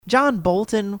John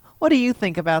Bolton, what do you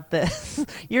think about this?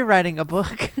 You're writing a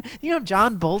book.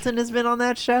 John Bolton has been on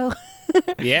that show.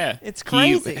 Yeah, It's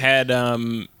crazy.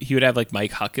 He would have like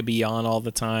Mike Huckabee on all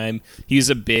the time. He was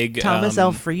a big Thomas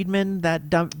L. Friedman, that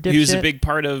dump dipshit. he was a big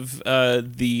part of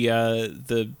the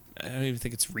I don't even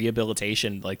think it's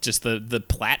rehabilitation, like just the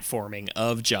platforming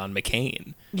of John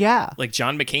McCain. Yeah. Like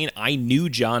John McCain, I knew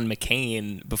John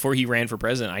McCain before he ran for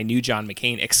president. I knew John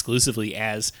McCain exclusively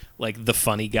as like the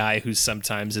funny guy who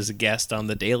sometimes is a guest on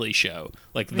the Daily Show,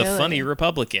 like the Really? funny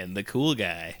Republican, the cool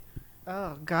guy.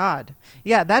 Oh God,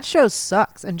 yeah, that show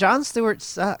sucks, and Jon Stewart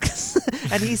sucks,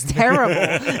 and he's terrible,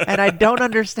 and I don't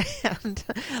understand.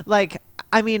 Like,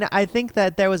 I mean, I think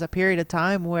that there was a period of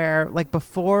time where, like,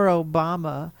 before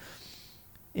Obama,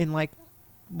 in like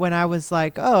when I was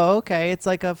like, oh, okay, it's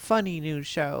like a funny news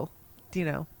show,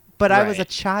 But I was a Right.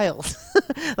 child.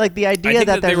 Like the idea think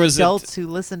that that there there's was adults who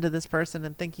listen to this person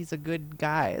and think he's a good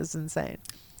guy is insane.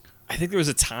 I think there was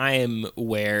a time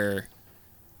where,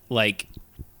 like,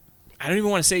 I don't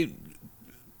even want to say,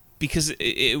 because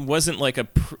it wasn't like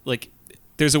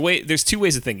there's two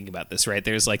ways of thinking about this, right?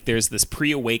 There's this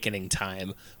pre-awakening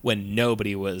time when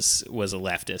nobody was a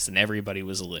leftist and everybody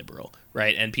was a liberal,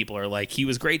 right? And people are like, he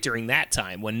was great during that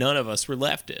time when none of us were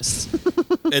leftists.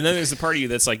 And then there's the part of you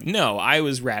that's like, no, I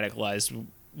was radicalized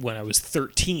when I was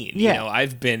 13. Yeah.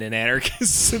 I've been an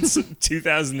anarchist since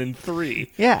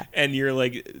 2003. Yeah. And you're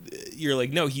like,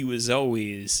 no, he was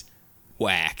always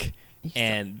whack.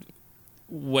 And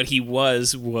what he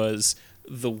was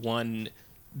the one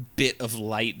bit of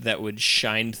light that would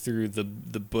shine through the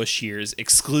Bush years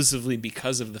exclusively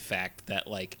because of the fact that,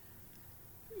 like,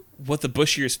 what the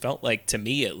Bush years felt like, to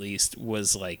me at least,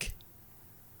 was like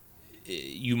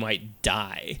you might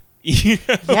die.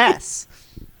 Yes.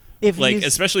 If Like, you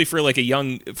especially for like a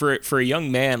young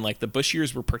man, like the Bush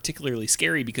years were particularly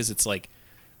scary because it's like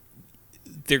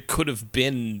there could have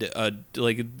been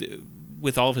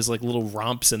with all of his like little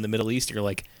romps in the Middle East, you're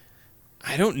like,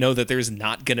 I don't know that there's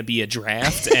not going to be a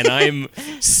draft, and I'm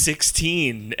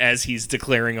 16 as he's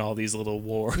declaring all these little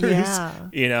wars. Yeah.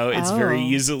 It's very Oh.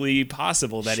 easily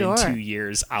possible that Sure. in 2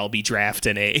 years I'll be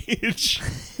drafting age.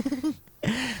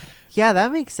 Yeah,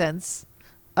 that makes sense.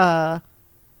 I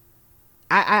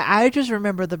just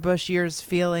remember the Bush years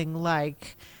feeling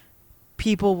like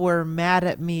people were mad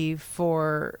at me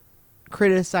for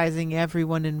criticizing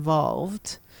everyone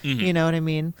involved. Mhm. You know what I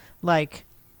mean? Like,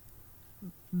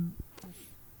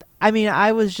 I mean,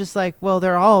 I was just like, well,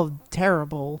 they're all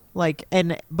terrible. Like,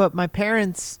 but my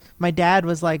dad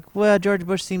was like, well, George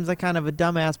Bush seems like kind of a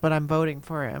dumbass, but I'm voting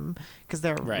for him because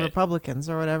they're Right. Republicans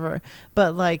or whatever.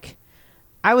 But like,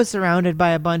 I was surrounded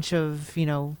by a bunch of,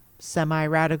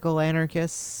 semi-radical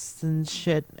anarchists and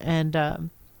shit. And,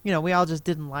 we all just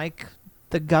didn't like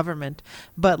the government.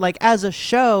 But like, as a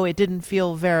show, it didn't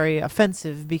feel very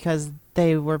offensive because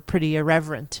they were pretty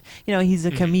irreverent. He's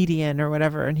a comedian or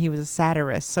whatever, and he was a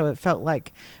satirist. So it felt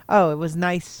like, oh, it was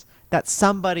nice that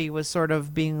somebody was sort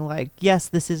of being like, yes,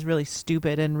 this is really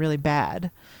stupid and really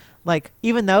bad. Like,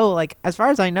 even though, like, as far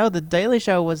as I know, the Daily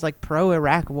Show was like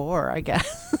pro-Iraq war, I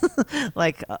guess.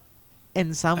 Like,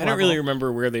 in some I level. don't really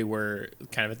remember where they were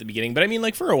kind of at the beginning, but I mean,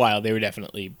 like, for a while they were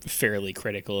definitely fairly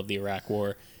critical of the Iraq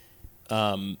War.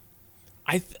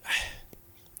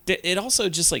 It also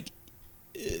just like,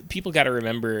 people got to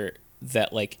remember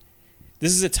that, like,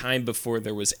 this is a time before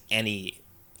there was any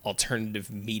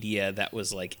alternative media that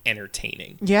was like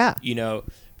entertaining. Yeah.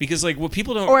 Because like what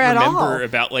people don't Or at remember all.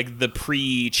 about like the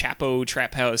pre-Chapo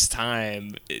Trap House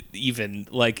time, even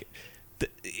like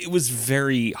it was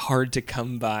very hard to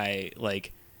come by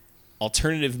like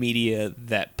alternative media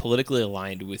that politically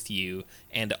aligned with you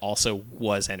and also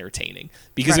was entertaining,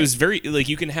 because Right. it was very like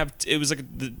it was like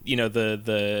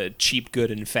the cheap, good,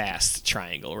 and fast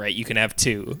triangle, right? You can have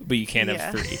two, but you can't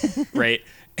have three, right?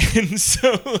 And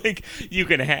so like you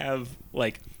can have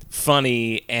like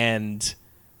funny and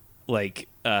like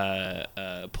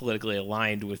politically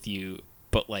aligned with you,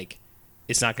 but like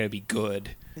it's not going to be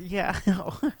good. Yeah,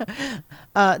 no,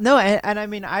 no, and I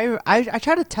mean, I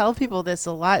try to tell people this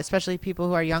a lot, especially people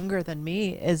who are younger than me,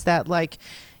 is that like,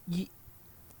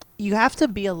 you have to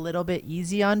be a little bit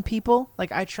easy on people.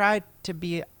 Like, I try to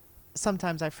be.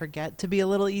 Sometimes I forget to be a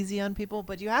little easy on people,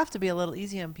 but you have to be a little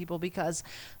easy on people because,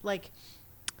 like,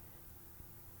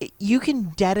 you can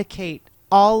dedicate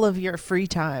all of your free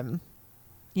time,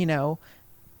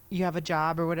 you have a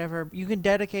job or whatever, you can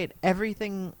dedicate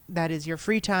everything that is your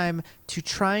free time to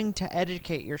trying to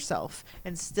educate yourself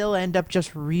and still end up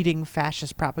just reading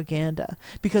fascist propaganda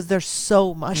because there's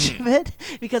so much of it.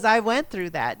 Because I went through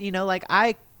that, like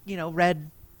I, read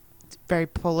very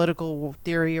political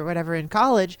theory or whatever in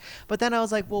college. But then I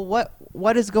was like, well,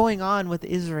 what is going on with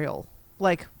Israel?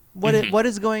 Like, what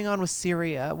is going on with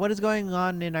Syria? What is going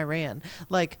on in Iran?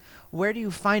 Like, where do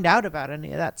you find out about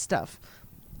any of that stuff?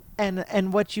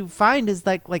 And what you find is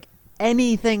like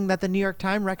anything that the New York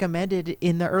Times recommended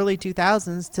in the early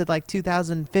 2000s to like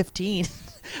 2015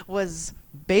 was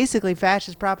basically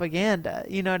fascist propaganda.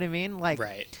 You know what I mean? Like,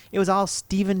 Right. it was all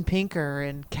Steven Pinker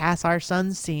and Cass R.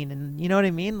 Sunstein, and you know what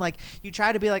I mean? Like, you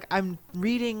try to be like, I'm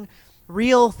reading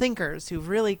real thinkers who've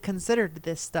really considered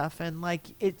this stuff, and like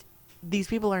these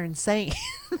people are insane.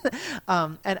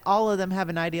 And all of them have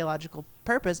an ideological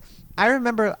purpose. I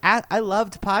remember I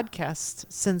loved podcasts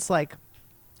since like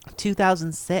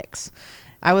 2006.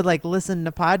 I would like listen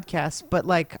to podcasts, but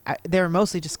like they were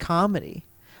mostly just comedy.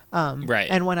 Right.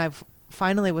 And when I've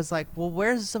finally was like, well,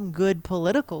 where's some good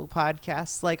political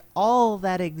podcasts? Like, all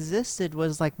that existed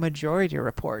was like Majority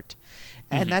Report,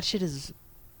 and that shit is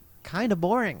kind of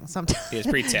boring sometimes. Yeah, it's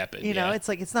pretty tepid. You know, yeah. it's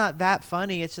like, it's not that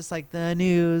funny. It's just like the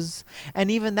news, and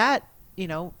even that, you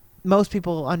know, most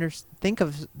people think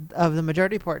of the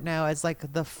Majority Report now as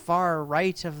like the far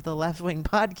right of the left wing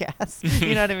podcast.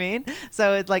 You know what I mean?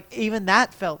 So it's like even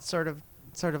that felt sort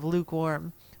of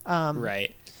lukewarm.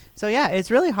 Right. So yeah, it's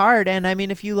really hard. And I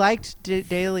mean, if you liked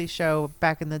Daily Show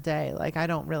back in the day, like, I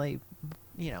don't really,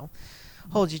 you know,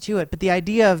 hold you to it. But the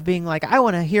idea of being like, I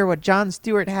want to hear what Jon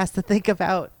Stewart has to think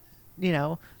about, you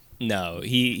know, No,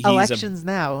 he's elections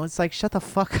now. It's like, shut the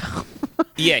fuck up.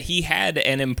 Yeah, he had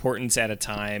an importance at a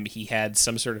time. He had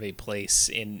some sort of a place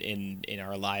in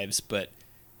our lives, but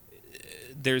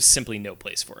there's simply no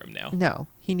place for him now. No,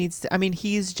 he needs to. I mean,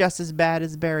 he's just as bad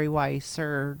as Barry Weiss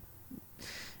or,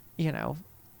 you know,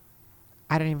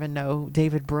 I don't even know,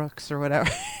 David Brooks or whatever.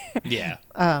 Yeah.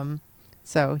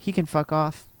 So he can fuck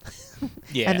off.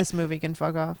 Yeah. And this movie can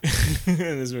fuck off.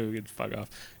 This movie could fuck off.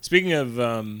 Speaking of,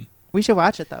 We should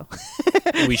watch it though.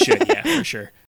 we should, yeah, for sure.